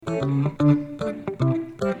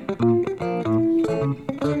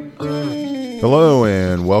Hello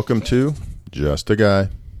and welcome to Just a Guy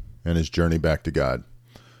and His Journey Back to God.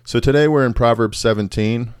 So today we're in Proverbs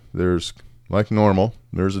 17. There's, like normal,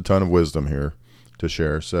 there's a ton of wisdom here to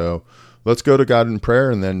share. So let's go to God in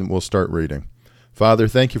prayer and then we'll start reading. Father,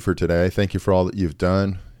 thank you for today. Thank you for all that you've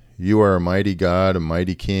done. You are a mighty God, a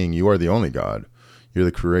mighty King. You are the only God. You're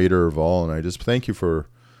the creator of all. And I just thank you for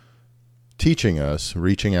teaching us,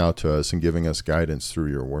 reaching out to us, and giving us guidance through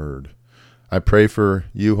your word. I pray for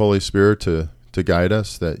you, Holy Spirit, to guide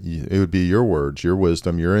us, that it would be your words, your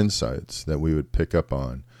wisdom, your insights that we would pick up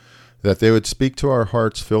on, that they would speak to our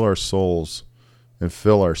hearts, fill our souls, and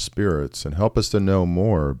fill our spirits, and help us to know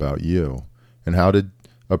more about you and how to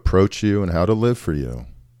approach you and how to live for you,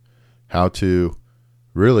 how to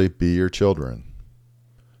really be your children.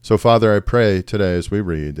 So, Father, I pray today as we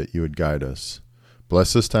read that you would guide us.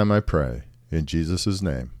 Bless this time, I pray, in Jesus'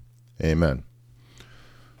 name. Amen.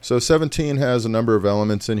 So 17 has a number of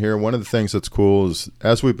elements in here. One of the things that's cool is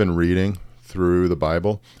as we've been reading through the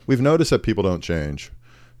Bible, we've noticed that people don't change.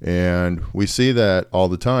 And we see that all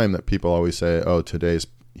the time, that people always say, oh, today's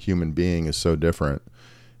human being is so different.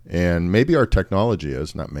 And maybe our technology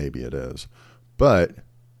is, not maybe it is, but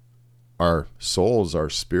our souls, our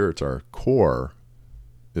spirits, our core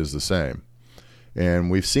is the same.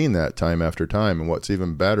 And we've seen that time after time. And what's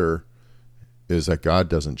even better is that God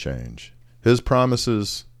doesn't change. His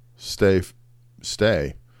promises stay,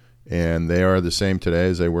 and they are the same today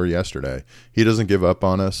as they were yesterday. He doesn't give up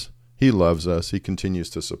on us. He loves us. He continues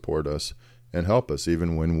to support us and help us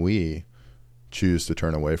even when we choose to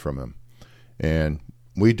turn away from him. And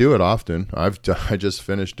we do it often. I just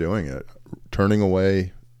finished doing it, turning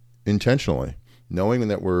away intentionally, knowing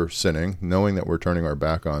that we're sinning, knowing that we're turning our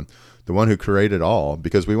back on the one who created all,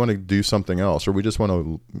 because we want to do something else, or we just want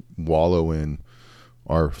to wallow in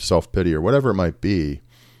our self-pity or whatever it might be.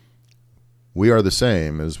 We are the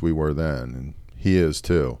same as we were then, and he is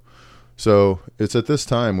too. So it's at this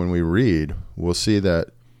time when we read, we'll see that,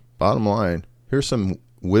 bottom line, here's some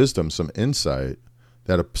wisdom, some insight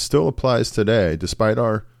that still applies today, despite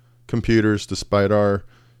our computers, despite our,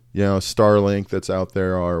 Starlink that's out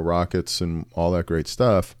there, our rockets and all that great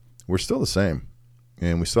stuff. We're still the same,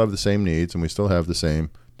 and we still have the same needs, and we still have the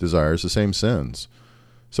same desires, the same sins.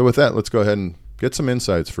 So with that, let's go ahead and get some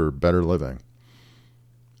insights for better living.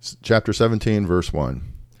 Chapter 17, verse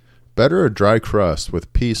 1. Better a dry crust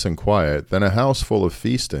with peace and quiet than a house full of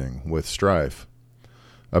feasting with strife.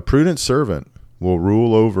 A prudent servant will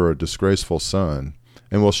rule over a disgraceful son,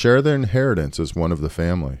 and will share their inheritance as one of the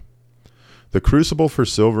family. The crucible for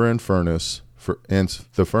silver and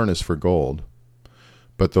the furnace for gold,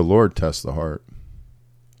 but the Lord tests the heart.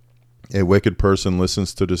 A wicked person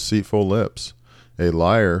listens to deceitful lips. A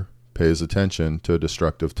liar pays attention to a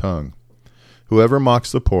destructive tongue. Whoever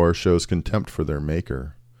mocks the poor shows contempt for their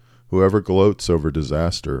maker. Whoever gloats over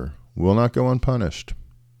disaster will not go unpunished.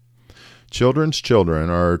 Children's children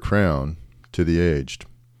are a crown to the aged,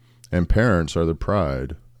 and parents are the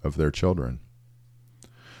pride of their children.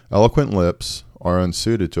 Eloquent lips are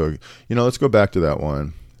unsuited to let's go back to that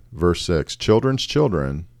one. Verse 6, children's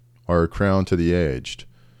children are a crown to the aged,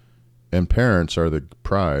 and parents are the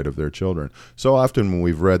pride of their children. So often when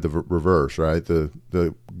we've read the reverse, right? The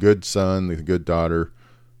good son, the good daughter,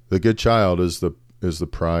 the good child is the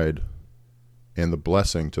pride and the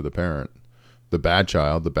blessing to the parent. The bad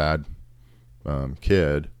child, the bad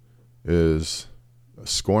kid, is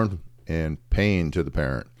scorn and pain to the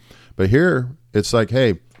parent. But here it's like,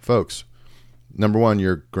 hey, folks, number one,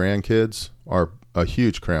 your grandkids are a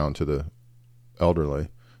huge crown to the elderly.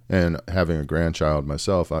 And having a grandchild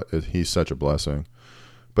myself, he's such a blessing.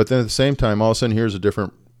 But then at the same time, all of a sudden, here's a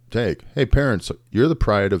different take. Hey, parents, you're the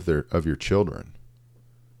pride of your children.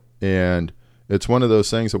 And it's one of those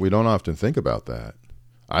things that we don't often think about that.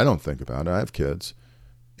 I don't think about it. I have kids.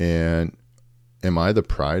 And am I the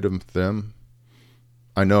pride of them?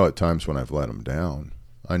 I know at times when I've let them down.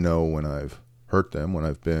 I know when I've hurt them, when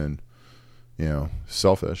I've been,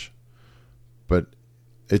 selfish. But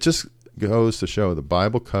it just goes to show the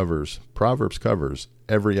Proverbs covers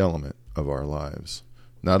every element of our lives.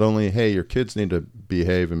 Not only, hey, your kids need to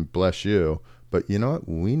behave and bless you, but you know what?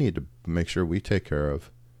 We need to make sure we take care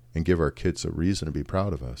of and give our kids a reason to be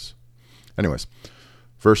proud of us. Anyways,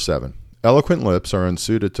 verse 7. Eloquent lips are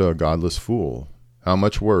unsuited to a godless fool. How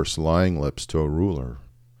much worse lying lips to a ruler.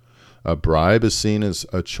 A bribe is seen as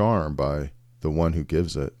a charm by the one who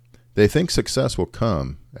gives it. They think success will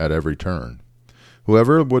come at every turn.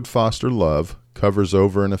 Whoever would foster love covers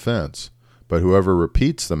over an offense, but whoever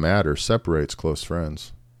repeats the matter separates close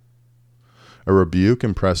friends. A rebuke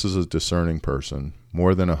impresses a discerning person,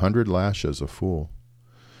 more than 100 lashes a fool.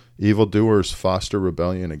 Evildoers foster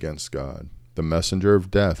rebellion against God. The messenger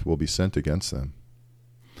of death will be sent against them.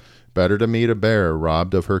 Better to meet a bear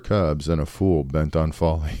robbed of her cubs than a fool bent on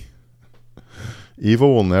folly.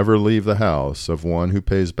 Evil will never leave the house of one who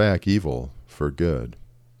pays back evil for good.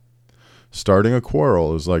 Starting a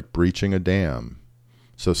quarrel is like breaching a dam,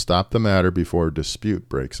 so stop the matter before a dispute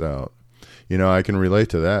breaks out. You know, I can relate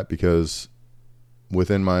to that because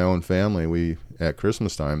within my own family, at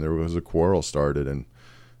Christmas time, there was a quarrel started, and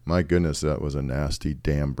my goodness, that was a nasty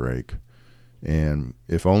dam break. And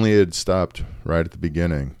if only it had stopped right at the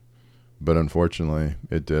beginning, but unfortunately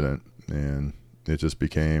it didn't, and it just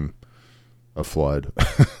became a flood.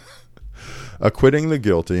 Acquitting the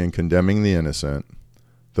guilty and condemning the innocent,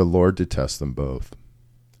 the Lord detests them both.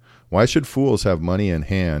 Why should fools have money in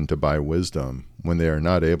hand to buy wisdom when they are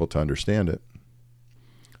not able to understand it?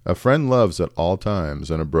 A friend loves at all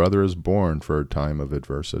times, and a brother is born for a time of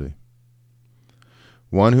adversity.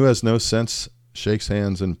 One who has no sense shakes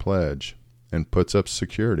hands in pledge and puts up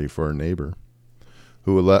security for a neighbor.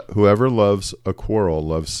 Whoever loves a quarrel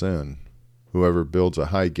loves sin. Whoever builds a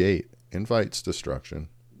high gate invites destruction.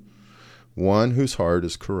 One whose heart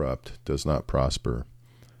is corrupt does not prosper.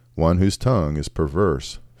 One whose tongue is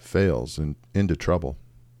perverse fails into trouble.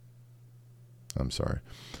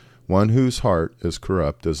 One whose heart is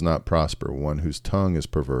corrupt does not prosper. One whose tongue is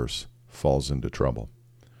perverse falls into trouble.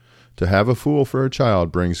 To have a fool for a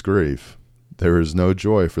child brings grief. There is no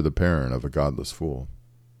joy for the parent of a godless fool.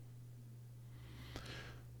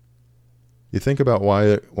 You think about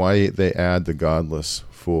why they add the godless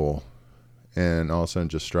fool, and all of a sudden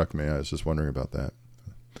it just struck me. I was just wondering about that.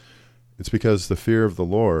 It's because the fear of the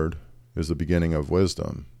Lord is the beginning of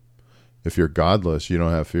wisdom. If you're godless, you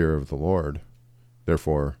don't have fear of the Lord.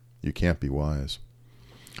 Therefore, you can't be wise.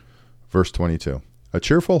 Verse 22. A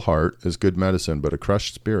cheerful heart is good medicine, but a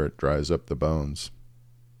crushed spirit dries up the bones.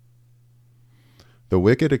 The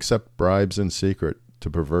wicked accept bribes in secret to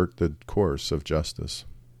pervert the course of justice.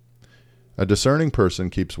 A discerning person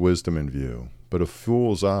keeps wisdom in view, but a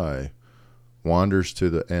fool's eye wanders to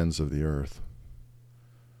the ends of the earth.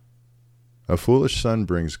 A foolish son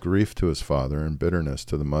brings grief to his father and bitterness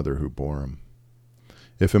to the mother who bore him.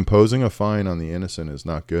 If imposing a fine on the innocent is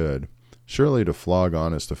not good, surely to flog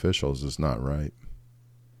honest officials is not right.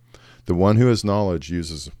 The one who has knowledge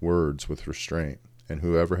uses words with restraint, and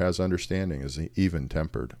whoever has understanding is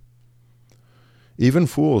even-tempered. Even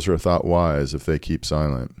fools are thought wise if they keep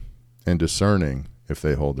silent, and discerning if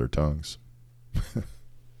they hold their tongues.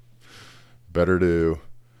 Better to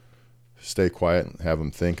stay quiet and have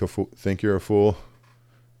them think you're a fool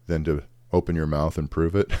than to open your mouth and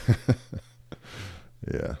prove it.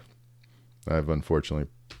 Yeah. I've unfortunately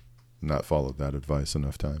not followed that advice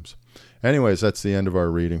enough times. Anyways, that's the end of our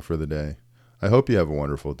reading for the day. I hope you have a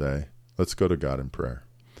wonderful day. Let's go to God in prayer.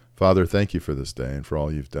 Father, thank you for this day and for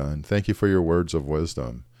all you've done. Thank you for your words of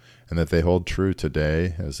wisdom and that they hold true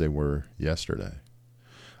today as they were yesterday.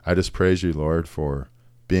 I just praise you, Lord, for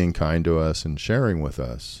being kind to us and sharing with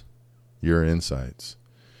us your insights.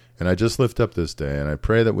 And I just lift up this day, and I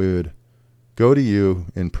pray that we would go to you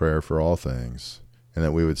in prayer for all things, and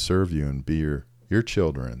that we would serve you and be your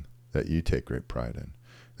children that you take great pride in,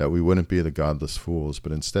 that we wouldn't be the godless fools,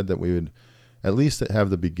 but instead that we would at least have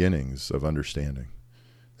the beginnings of understanding,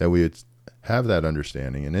 that we would have that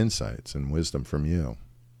understanding and insights and wisdom from you.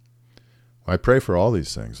 I pray for all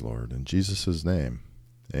these things, Lord, in Jesus' name,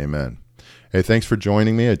 amen. Hey, thanks for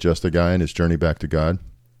joining me at Just a Guy and His Journey Back to God.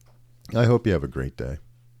 I hope you have a great day.